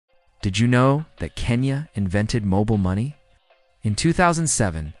Did you know that Kenya invented mobile money? In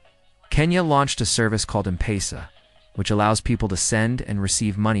 2007, Kenya launched a service called M-Pesa, which allows people to send and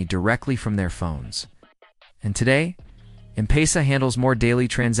receive money directly from their phones. And today, M-Pesa handles more daily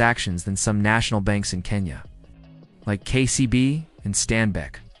transactions than some national banks in Kenya, like KCB and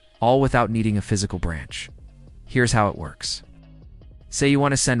Stanbic, all without needing a physical branch. Here's how it works. Say you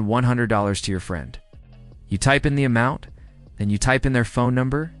want to send $100 to your friend. You type in the amount, then you type in their phone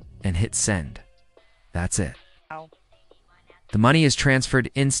number and hit send. That's it. The money is transferred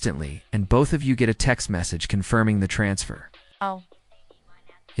instantly, and both of you get a text message confirming the transfer.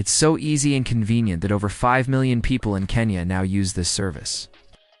 It's so easy and convenient that over 5 million people in Kenya now use this service,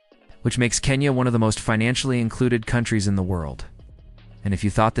 which makes Kenya one of the most financially included countries in the world. And if you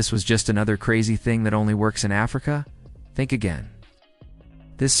thought this was just another crazy thing that only works in Africa, think again.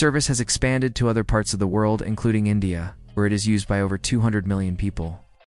 This service has expanded to other parts of the world, including India, where it is used by over 200 million people.